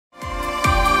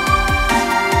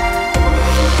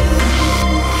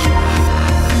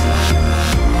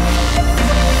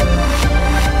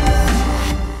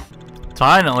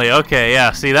Finally, okay,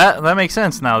 yeah. See that makes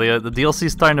sense now. The DLC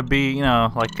is starting to be, you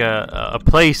know, like a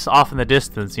place off in the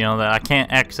distance, you know, that I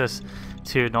can't access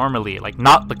to normally, like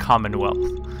not the Commonwealth.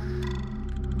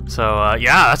 So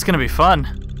yeah, that's gonna be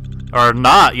fun, or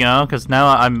not, you know, because now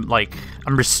I'm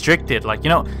restricted, like, you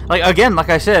know, like again, like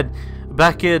I said,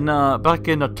 back in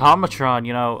Automatron,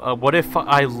 you know, what if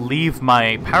I leave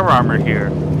my power armor here?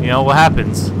 You know, what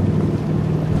happens?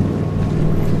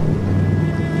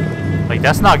 Like,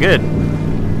 that's not good.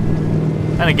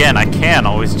 And again, I can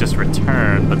always just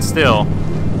return, but still.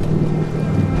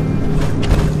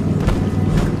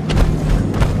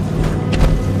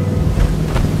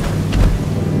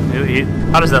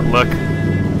 How does that look?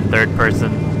 Third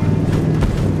person.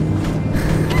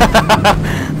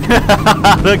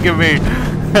 Look at me.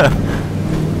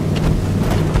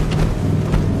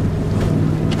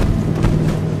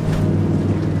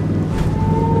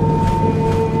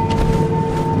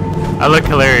 I look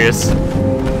hilarious.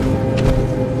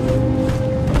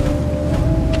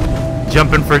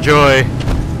 Jumping for joy.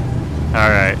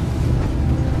 Alright.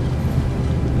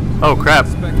 Oh crap.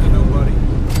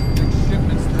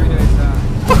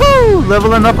 Woohoo!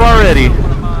 Leveling up already.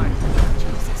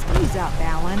 Jesus, ease up,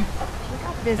 Alan. We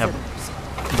got visitors.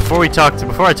 Yep.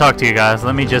 Before I talk to you guys,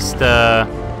 let me just I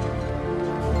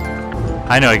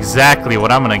know exactly what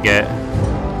I'm gonna get.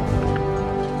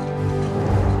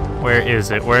 Where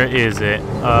is it? Where is it?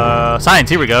 Science,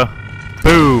 here we go.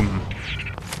 Boom.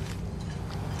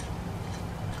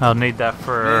 I'll need that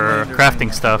for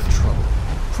crafting stuff.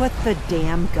 Put the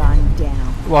damn gun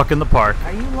down. Walk in the park.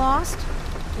 Are you lost?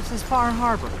 This is Far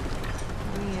Harbor.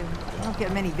 We don't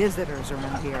get many visitors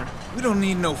around here. We don't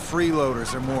need no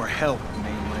freeloaders or more help,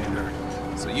 Mainlander.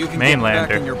 So you can get back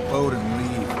in your boat and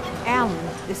leave. Alan,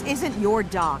 this isn't your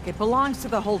dock. It belongs to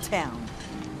the whole town.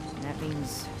 And that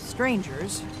means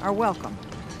strangers are welcome.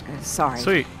 Sorry.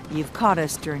 Sweet. You've caught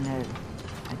us during a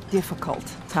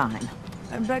difficult time.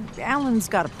 But Alan's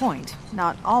got a point.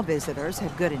 Not all visitors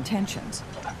have good intentions.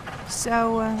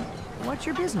 So, what's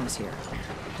your business here?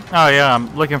 Oh yeah,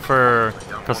 I'm looking for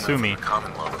Kasumi.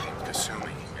 Commonwealth named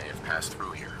Kasumi may have passed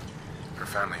through here. Her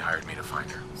family hired me to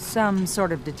find her. Some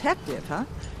sort of detective, huh?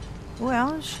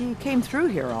 Well, she came through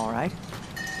here all right.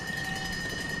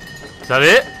 Is that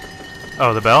it?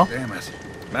 Oh, the bell? Damn it.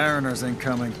 Mariners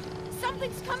incoming.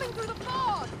 Something's coming through the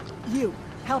fog! You,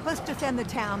 help us defend the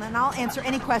town, and I'll answer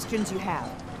any questions you have.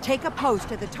 Take a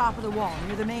post at the top of the wall,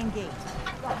 near the main gate.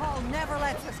 The hall never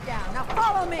lets us down. Now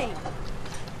follow me!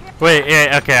 Wait,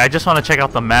 yeah, okay, I just want to check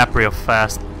out the map real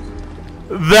fast.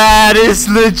 That is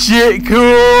legit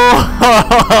cool!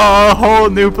 A whole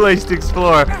new place to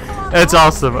explore. That's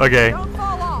awesome, okay.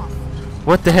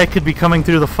 What the heck could be coming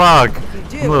through the fog?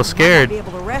 I'm a little scared. Be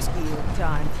able to rescue you in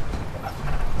time.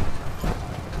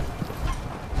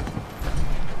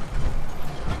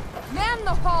 Man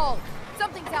the hall!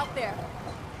 Something's out there.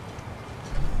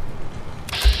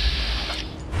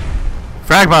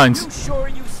 Frag mines! You sure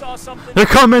you saw something? They're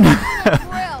coming!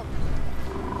 Drill.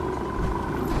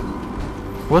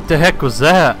 What the heck was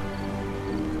that?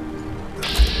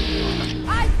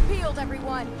 Eyes peeled,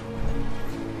 everyone.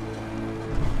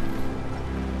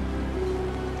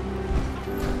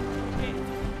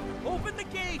 Open the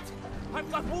gate! I've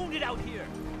got wounded out here.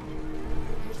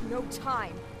 There's no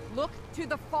time. Look to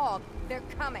the fog. They're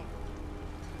coming.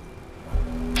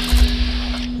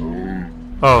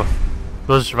 Oh,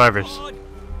 those are survivors. God,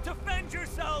 defend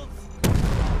yourselves!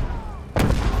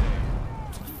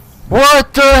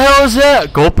 What the hell is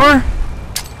that? Gulper?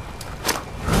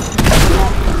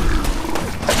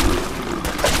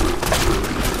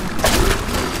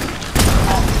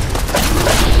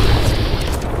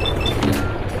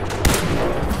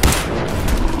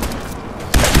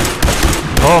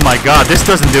 Oh my god, this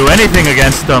doesn't do anything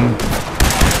against them.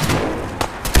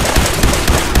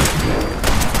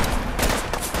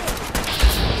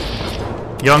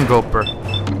 Young Gulper.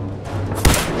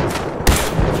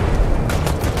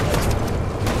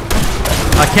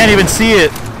 I can't even see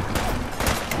it.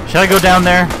 Should I go down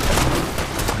there?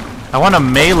 I want to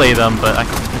melee them, but I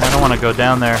don't want to go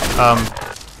down there.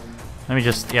 Let me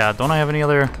just, yeah, don't I have any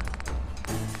other?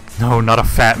 No, not a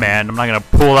fat man. I'm not gonna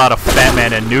pull out a fat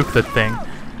man and nuke the thing.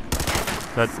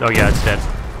 That's, oh yeah, it's dead.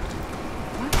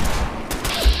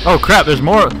 Oh crap, there's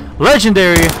more.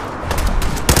 Legendary!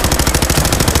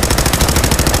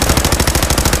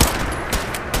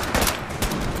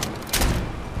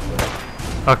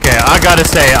 Okay, I gotta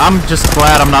say, I'm just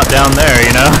glad I'm not down there,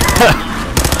 you know?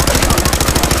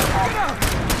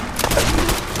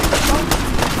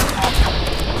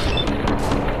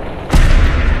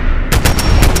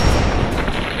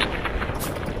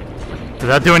 Does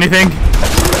that do anything?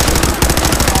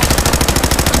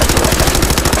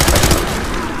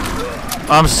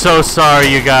 I'm so sorry,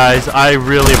 you guys. I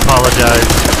really apologize.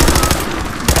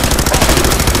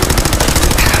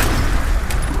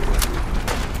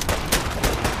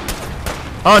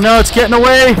 Oh no, it's getting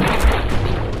away!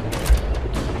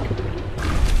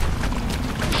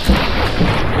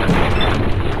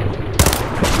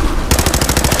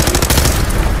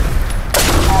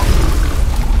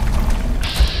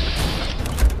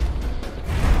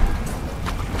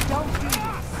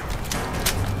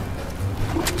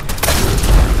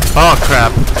 Oh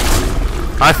crap.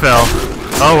 I fell.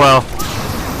 Oh well.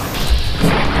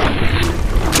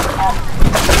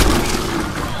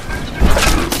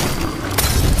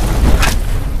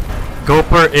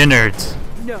 Gulper innards.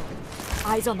 No.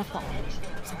 Eyes on the phone.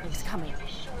 Something's coming.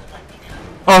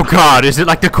 Oh god, is it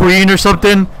like the queen or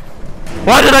something?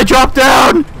 Why did I drop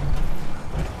down?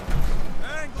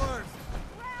 Anglers!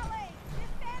 Rally!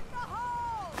 Defend the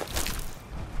hole!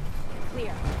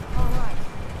 Clear. All right.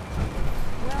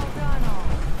 Well done,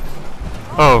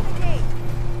 all.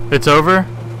 Oh. It's over?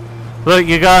 Look,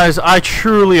 you guys, I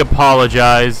truly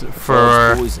apologize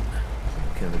for... Poison.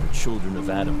 Kind of the children of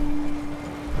Adam.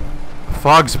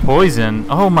 Fog's poison?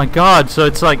 Oh my god, so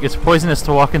it's like, it's poisonous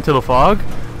to walk into the fog?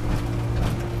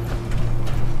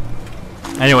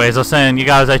 Anyways, I was saying, you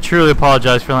guys, I truly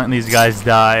apologize for letting these guys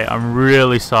die. I'm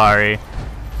really sorry.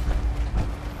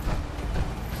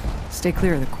 Stay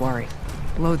clear of the quarry.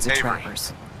 Loads of Avery.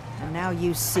 trappers. And now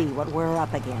you see what we're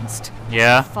up against.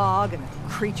 Yeah? The fog and the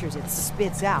creatures it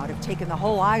spits out have taken the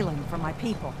whole island from my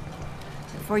people.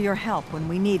 For your help when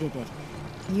we needed it.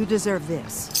 You deserve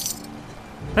this.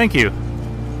 Thank you.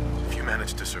 If you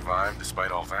managed to survive despite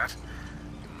all that,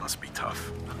 it must be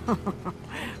tough.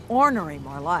 Ornery,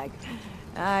 more like.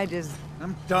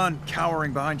 I'm done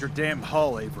cowering behind your damn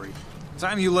hull, Avery.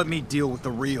 Time you let me deal with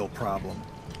the real problem.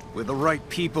 With the right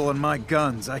people and my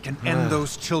guns, I can end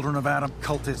those Children of Adam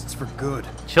cultists for good.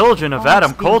 Children of Fog's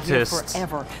Adam been here cultists.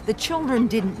 forever. The children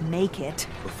didn't make it.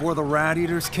 Before the Rat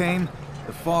Eaters came,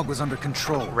 the fog was under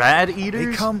control. Rad They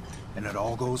eaters? come, and it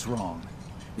all goes wrong.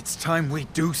 It's time we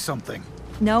do something.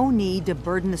 No need to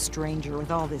burden the stranger with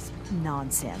all this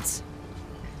nonsense.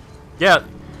 Yeah.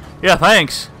 Yeah,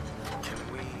 thanks. Can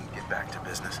we get back to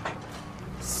business?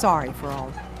 Sorry for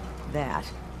all that.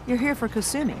 You're here for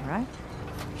Kasumi, right?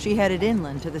 She headed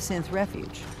inland to the Synth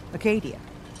Refuge, Acadia.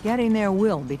 Getting there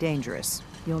will be dangerous.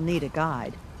 You'll need a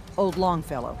guide. Old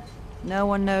Longfellow. No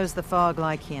one knows the fog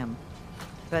like him.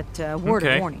 But word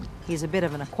Okay. of warning, he's a bit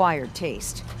of an acquired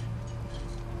taste.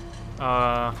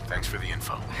 Thanks for the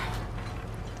info.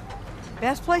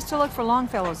 Best place to look for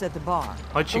Longfellow's at the bar.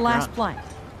 Why'd she The last grunt? plank.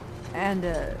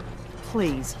 And,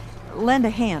 please, lend a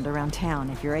hand around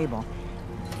town if you're able.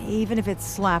 Even if it's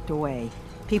slapped away.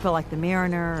 People like the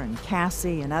Mariner and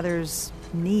Cassie and others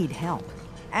need help.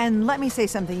 And let me say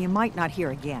something you might not hear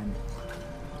again.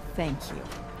 Thank you.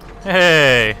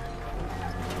 Hey.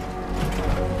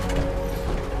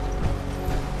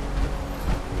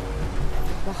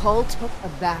 The hull took a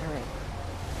battering.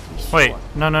 Be Wait, sure.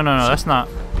 no, that's not.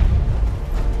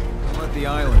 Don't let the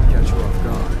island catch you off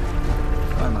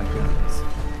guard. Find my guns.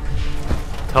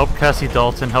 Help Cassie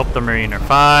Dalton, help the Mariner.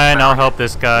 Fine, I'll help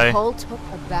this The guy. hull took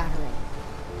a battering.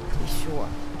 Be sure.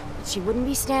 But she wouldn't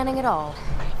be standing at all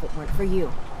if it weren't for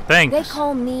you. Thanks. They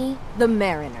call me the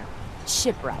Mariner.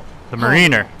 Shipwright. The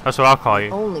Mariner. That's what I'll call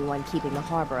you. Only one keeping the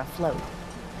harbor afloat.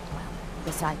 Well,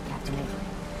 beside Captain Avery.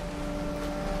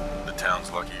 The town's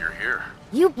lucky you're here.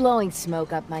 You blowing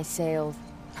smoke up my sails.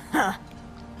 Huh.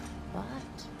 But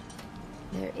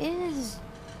there is...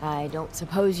 I don't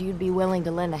suppose you'd be willing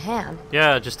to lend a hand.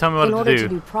 Yeah, just tell me what In to order do. to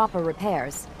do proper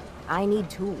repairs, I need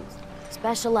tools.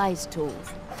 Specialized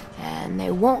tools. And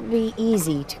they won't be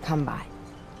easy to come by.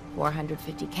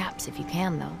 450 caps if you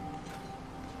can, though.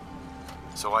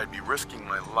 So I'd be risking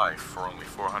my life for only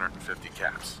 450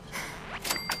 caps.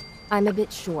 I'm a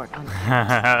bit short on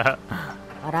that.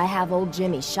 But I have old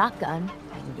Jimmy's shotgun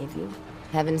I can give you.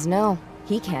 Heavens no,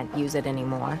 he can't use it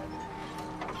anymore.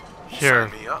 Sure.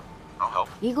 Sign me up. I'll help.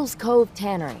 Eagles Cove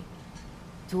Tannery.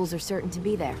 Tools are certain to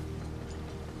be there.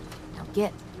 Now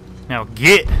get. Now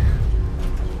get.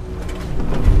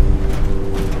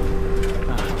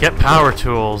 Get power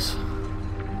tools.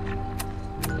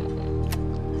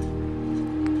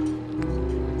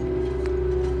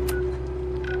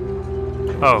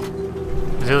 Oh.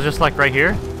 Is it just like right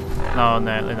here? No,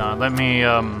 let me,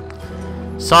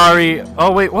 sorry.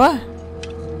 Oh, wait, what?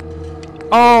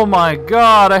 Oh my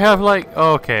god, I have like,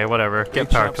 okay, whatever. Get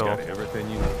power tool. Everything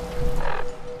you need.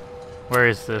 Where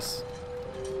is this?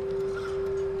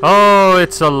 Oh,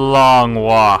 it's a long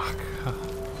walk.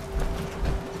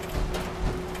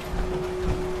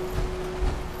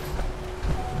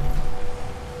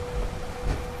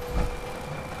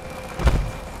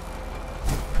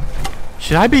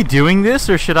 Should I be doing this,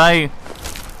 or should I...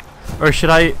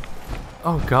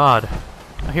 Oh god.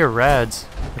 I hear rads.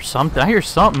 Or something. I hear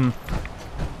something.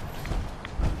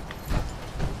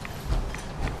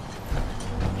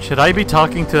 Should I be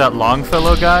talking to that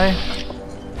Longfellow guy?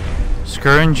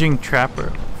 Scourging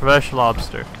Trapper. Fresh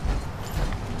lobster.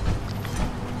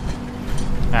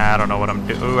 I don't know what I'm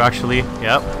doing. Ooh, actually,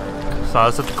 yep. Saw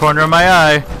this at the corner of my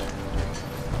eye.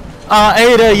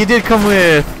 Ada, you did come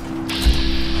with.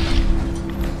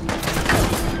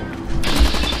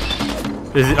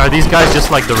 Are these guys just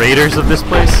like the raiders of this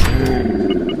place?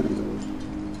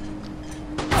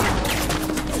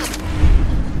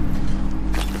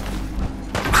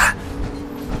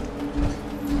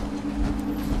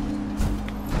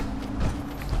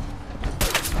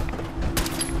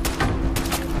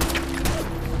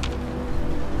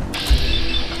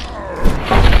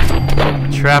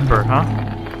 Trapper, huh?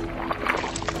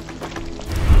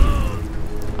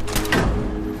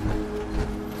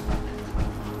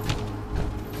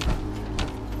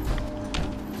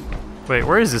 Wait,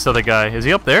 where is this other guy? Is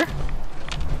he up there?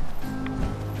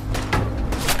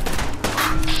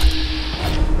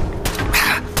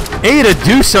 Ada,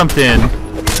 do something!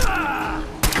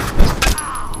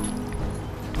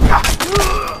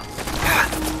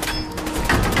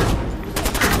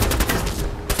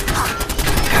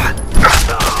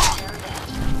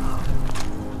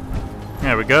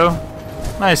 There we go.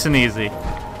 Nice and easy.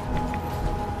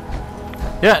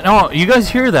 Yeah, no, you guys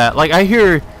hear that? Like, I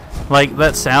hear, like,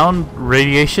 that sound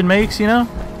radiation makes, you know?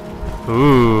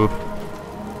 Ooh.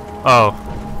 Oh.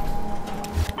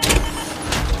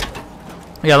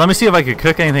 Yeah, let me see if I could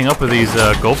cook anything up with these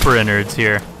gulper innards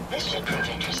here. This should prove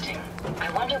interesting.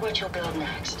 I wonder what you'll build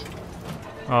next.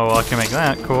 Oh, well, I can make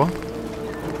that. Cool.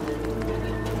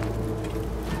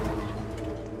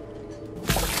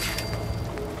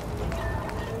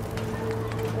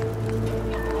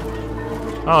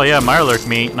 Oh yeah, Mirelurk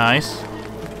meat, nice.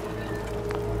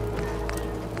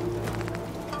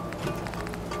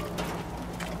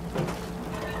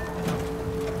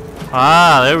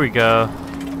 Ah, there we go.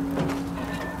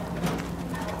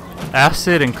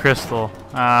 Acid and crystal.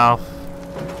 I'll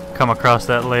come across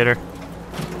that later.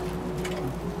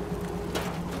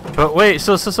 But wait,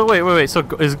 so wait. So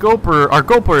is are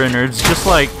gulper innards just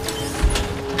like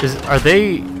are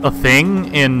they a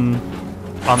thing in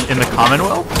the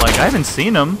Commonwealth? Like, I haven't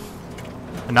seen them,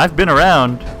 and I've been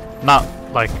around, not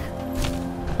like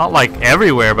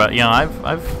everywhere, but you know,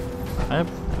 I've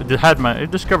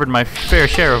discovered my fair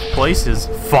share of places.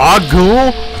 Fog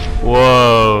ghoul?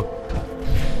 Whoa.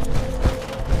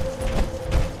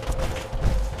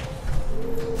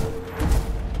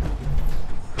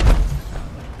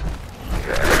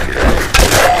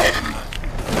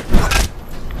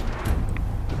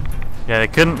 Yeah, they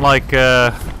couldn't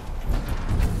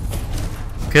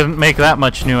couldn't make that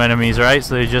much new enemies, right?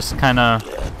 So they just kind of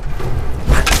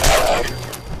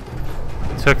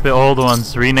took the old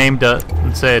ones, renamed it,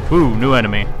 and said, "Woo, new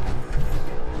enemy."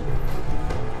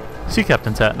 Sea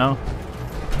Captain's hat, no?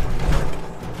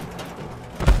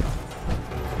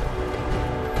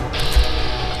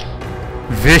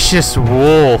 Vicious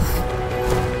wolf.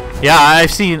 Yeah,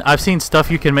 I've seen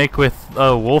stuff you can make with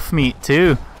wolf meat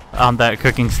too on that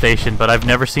cooking station, but I've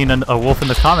never seen a wolf in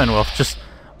the Commonwealth. Just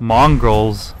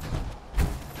mongrels.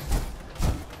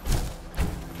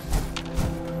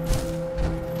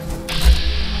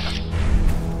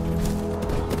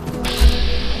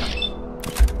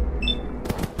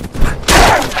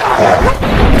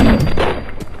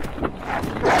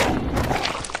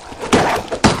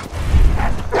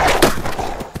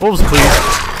 Wolves, please.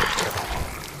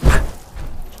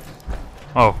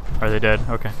 Oh, are they dead?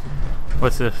 Okay.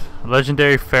 What's this?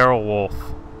 Legendary feral wolf.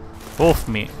 Wolf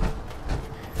meat.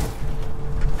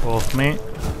 Wolf meat.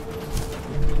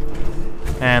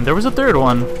 And there was a third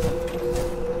one.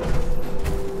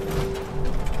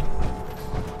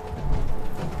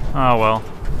 Oh well.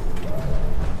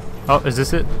 Oh, is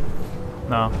this it?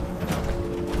 No.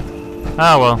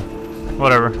 Ah well.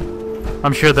 Whatever.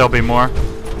 I'm sure there'll be more.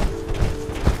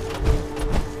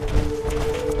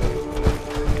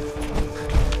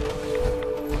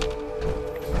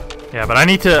 Yeah, but I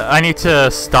need to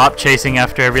stop chasing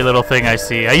after every little thing I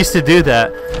see. I used to do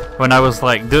that when I was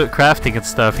like crafting and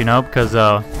stuff, you know, because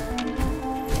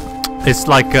it's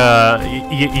like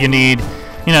you need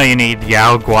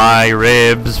Yao Guai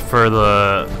ribs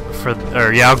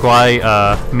or Yao Guai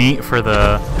meat for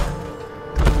the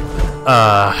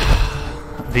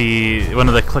one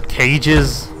of the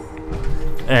cages,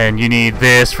 and you need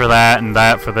this for that and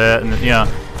that for that, and you know.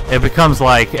 It becomes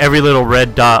like every little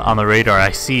red dot on the radar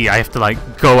I see, I have to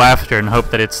like go after and hope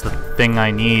that it's the thing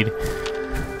I need.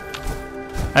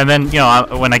 And then, you know,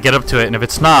 when I get up to it, and if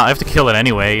it's not, I have to kill it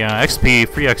anyway. XP,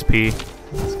 free XP.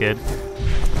 That's good.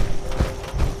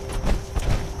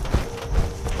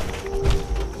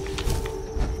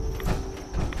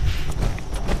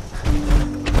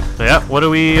 So yeah, what do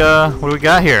we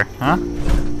got here, huh?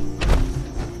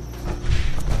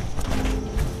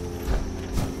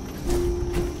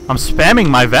 I'm spamming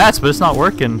my VATS, but it's not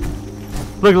working.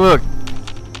 Look, look.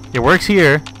 It works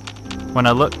here. When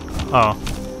I look, oh,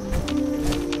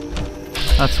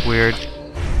 that's weird.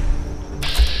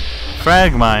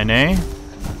 Frag mine, eh?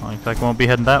 Well, in fact, I won't be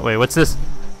heading that way. What's this?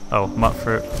 Oh, mutt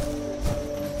fruit.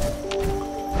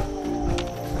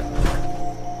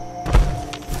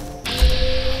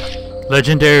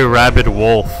 Legendary rabid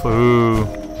wolf. Ooh.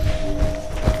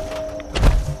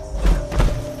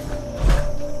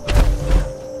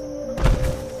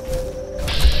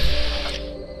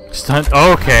 Stunt.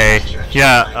 Okay.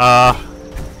 Yeah.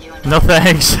 No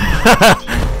thanks.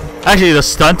 Actually, the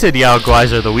stunted Yao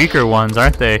Guais are the weaker ones,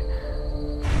 aren't they?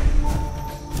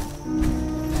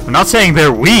 I'm not saying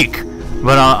they're weak,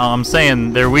 but I'm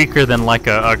saying they're weaker than like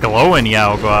a glowing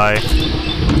Yao Guai.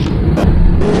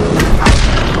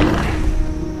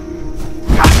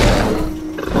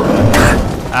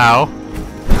 Ow.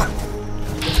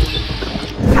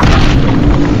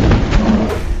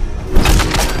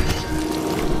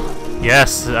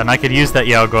 Yes, and I could use that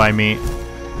Yao Guai meat.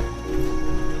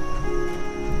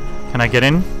 Can I get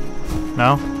in?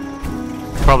 No?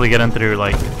 Probably get in through,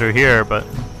 like, through here, but...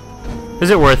 Is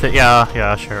it worth it?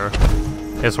 Yeah, sure.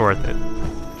 It's worth it.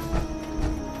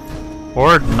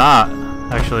 Or not,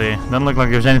 actually. Doesn't look like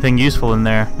there's anything useful in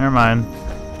there. Never mind.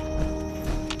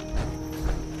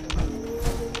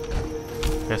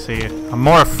 I see. I'm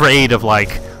more afraid of,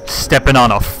 like, stepping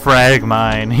on a frag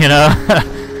mine, you know?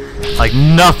 Like,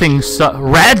 nothing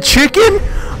rad chicken?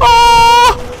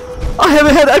 Oh!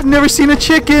 I've never seen a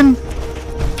chicken!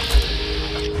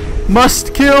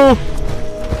 Must kill!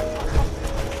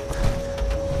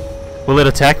 Will it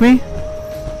attack me?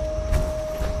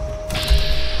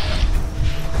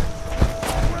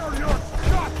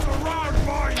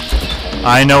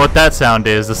 I know what that sound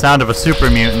is. The sound of a super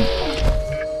mutant.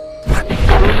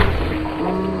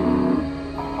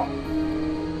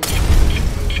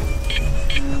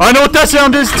 I know what that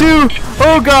sound is too!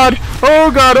 Oh god!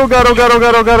 Oh god, oh god, oh god, oh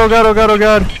god, oh god, oh god, oh god, oh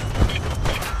god.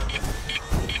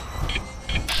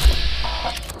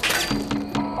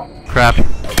 Crap.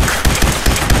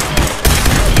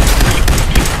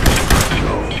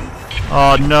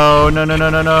 Oh no, no, no, no,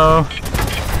 no, no.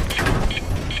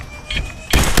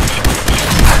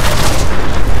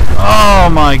 Oh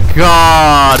my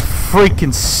god.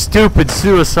 Freaking stupid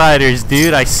suiciders,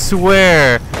 dude, I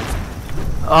swear.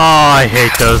 Oh, I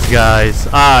hate those guys.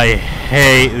 I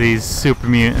hate these super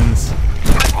mutants.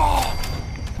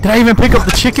 Did I even pick up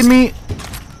the chicken meat?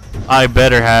 I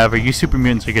better have, or you super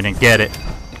mutants are gonna get it.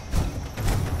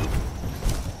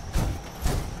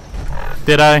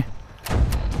 Did I?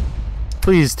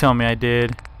 Please tell me I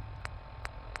did.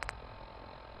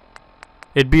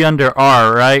 It'd be under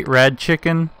R, right? Rad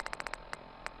chicken?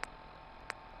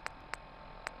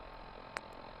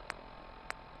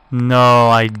 No,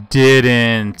 I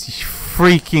didn't.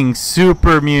 Freaking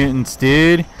super mutants,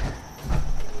 dude.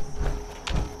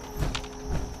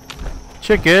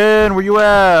 Chicken, where you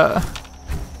at?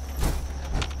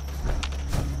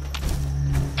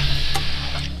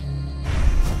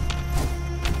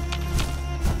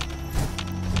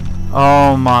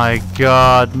 Oh my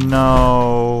god,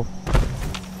 no.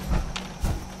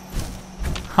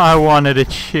 I wanted a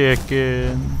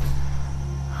chicken.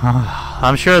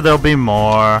 I'm sure there'll be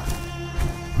more.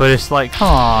 But it's like, come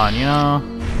on, you know?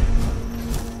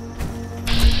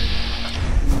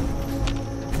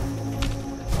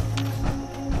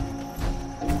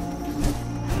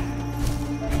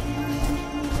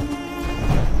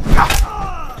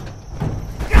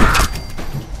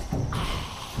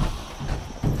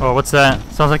 Oh, what's that?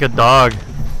 Sounds like a dog.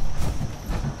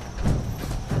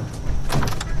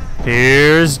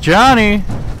 Here's Johnny.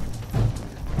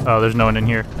 Oh, there's no one in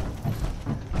here.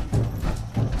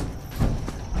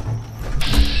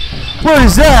 What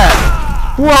is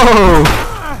that? Whoa!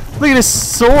 Look at his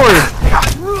sword.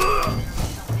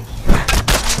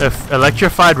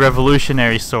 Electrified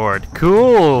revolutionary sword.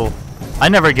 Cool. I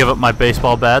never give up my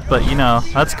baseball bat, but you know,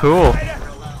 that's cool.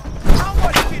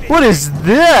 What is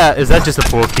that? Is that just a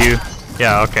pool cue?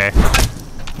 Yeah, okay.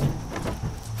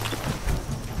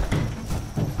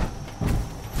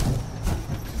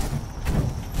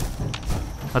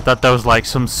 I thought that was like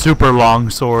some super long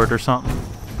sword or something.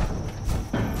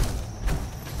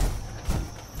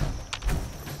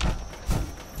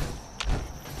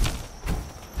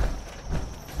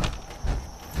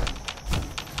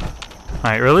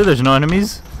 Alright, really? There's no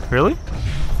enemies? Really?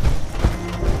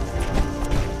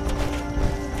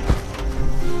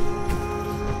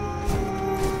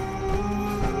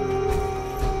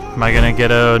 Am I gonna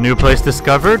get a new place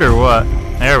discovered or what?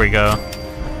 There we go.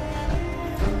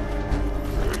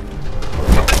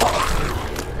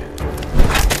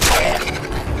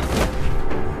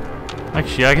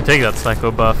 Actually, I can take that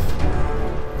psycho buff.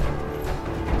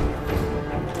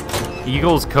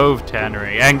 Eagle's Cove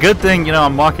Tannery. And good thing, you know,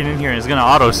 I'm walking in here and it's gonna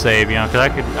autosave, you know, because I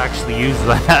could actually use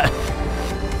that.